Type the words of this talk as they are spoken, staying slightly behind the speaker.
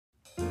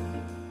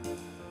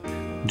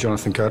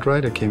Jonathan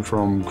Cartwright. I came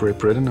from Great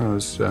Britain. I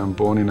was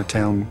born in a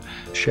town,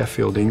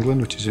 Sheffield,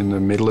 England, which is in the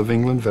middle of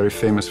England, very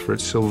famous for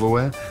its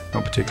silverware,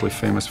 not particularly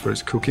famous for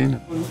its cooking.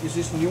 Is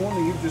this a new one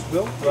that you've just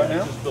built right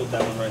now? I just built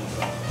that one right in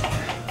front.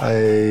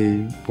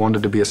 I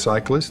wanted to be a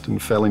cyclist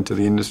and fell into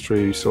the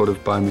industry sort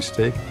of by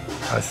mistake.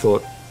 I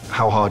thought,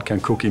 how hard can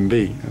cooking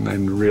be? And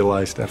then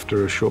realized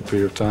after a short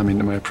period of time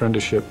into my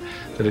apprenticeship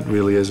that it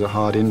really is a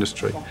hard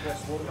industry.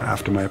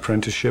 After my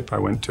apprenticeship, I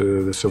went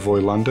to the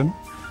Savoy, London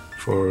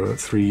for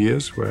 3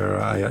 years,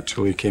 where I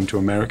actually came to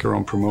America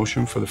on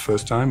promotion for the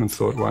first time and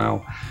thought,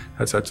 wow,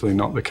 that's actually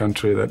not the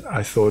country that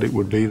I thought it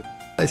would be.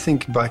 I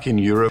think back in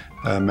Europe,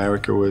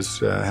 America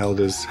was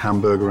held as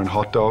hamburger and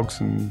hot dogs,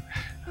 and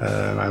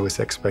I was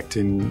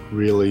expecting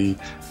really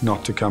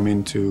not to come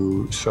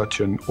into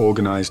such an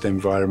organized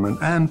environment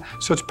and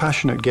such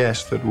passionate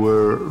guests that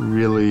were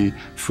really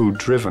food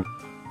driven.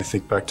 I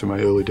think back to my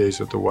early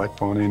days at the White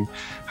Barn Inn,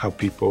 how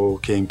people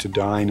came to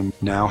dine, and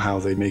now how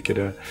they make it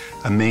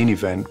a main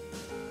event.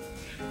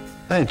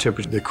 I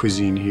interpret the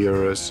cuisine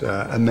here as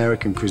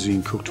American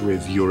cuisine cooked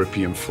with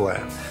European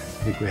flair.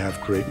 I think we have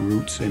great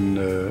roots in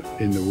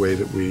the way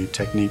that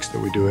techniques that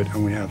we do it,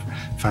 and we have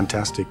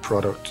fantastic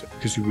product.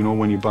 Because you know,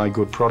 when you buy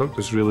good product,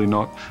 there's really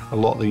not a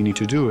lot that you need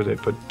to do with it,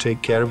 but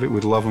take care of it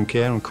with love and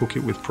care and cook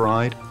it with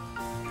pride.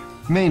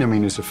 Maine, I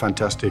mean, is a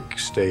fantastic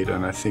state,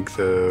 and I think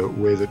the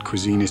way that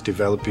cuisine is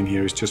developing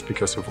here is just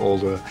because of all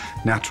the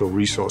natural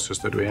resources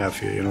that we have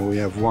here. You know, we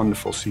have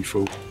wonderful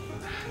seafood,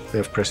 we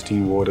have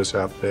pristine waters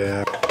out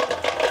there.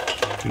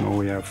 You know,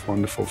 we have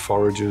wonderful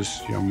foragers,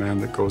 you know,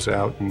 man that goes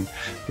out and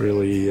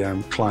really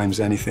climbs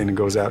anything and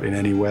goes out in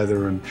any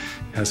weather and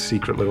has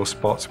secret little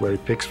spots where he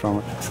picks from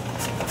it.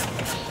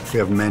 We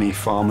have many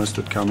farmers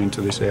that come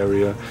into this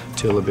area,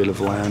 till a bit of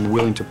land,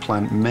 willing to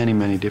plant many,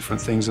 many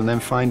different things and then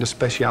find a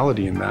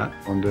speciality in that.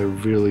 And they're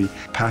really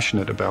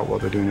passionate about what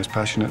they're doing, as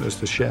passionate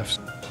as the chefs.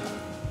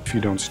 If you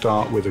don't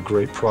start with a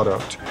great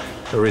product,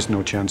 there is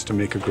no chance to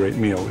make a great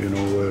meal. You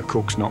know,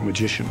 cooks, not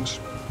magicians.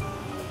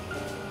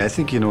 I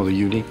think, you know, the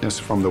uniqueness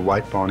from the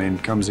White Barn Inn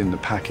comes in the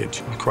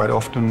package. Quite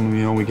often,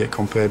 you know, we get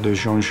compared to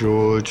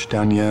Jean-Georges,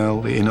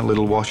 Daniel, the Inn at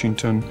Little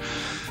Washington,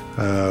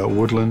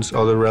 Woodlands,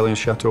 other Reliant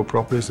Chateau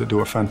properties that do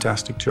a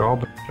fantastic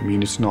job. I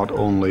mean, it's not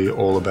only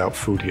all about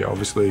food here.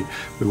 Obviously,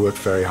 we work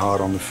very hard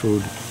on the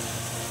food.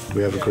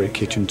 We have a great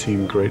kitchen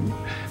team, great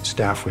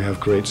staff, we have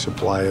great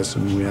suppliers,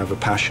 and we have a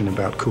passion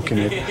about cooking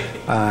it.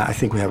 I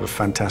think we have a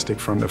fantastic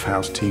front of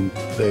house team.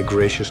 Their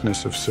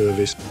graciousness of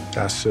service,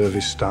 our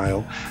service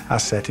style, our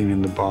setting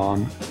in the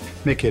barn,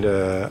 make it,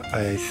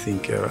 I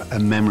think, a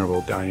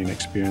memorable dining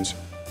experience.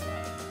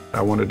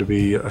 I wanted to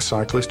be a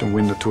cyclist and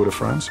win the Tour de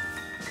France.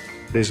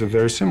 It is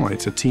very similar,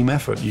 it's a team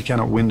effort. You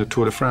cannot win the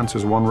Tour de France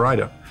as one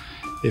rider.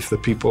 If the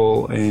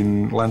people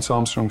in Lance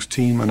Armstrong's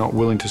team are not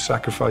willing to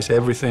sacrifice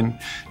everything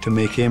to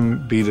make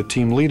him be the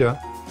team leader,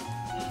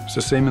 it's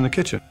the same in the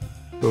kitchen.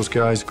 Those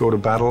guys go to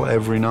battle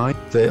every night.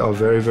 They are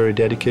very, very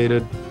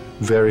dedicated,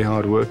 very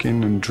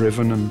hardworking and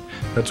driven, and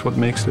that's what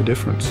makes the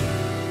difference.